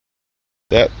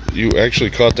That, you actually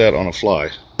caught that on a fly.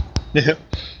 Yeah.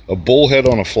 A bullhead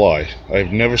on a fly.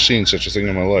 I've never seen such a thing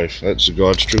in my life. That's the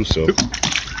God's truth, though.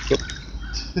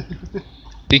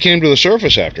 He came to the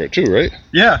surface after it too, right?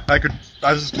 Yeah,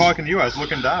 I was talking to you, I was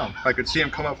looking down. I could see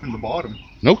him come up from the bottom.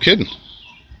 No kidding.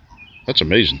 That's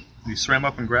amazing. He swam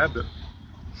up and grabbed it.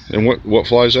 And what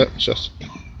fly is that, Seth?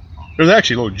 It was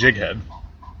actually a little jig head.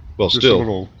 Well, Just still. a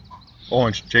little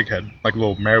orange jig head, like a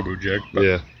little marabou jig. But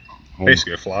yeah.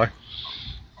 Basically a fly.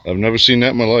 I've never seen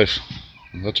that in my life.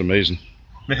 That's amazing.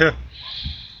 Yeah.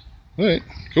 All right,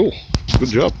 cool. Good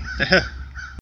job. Yeah.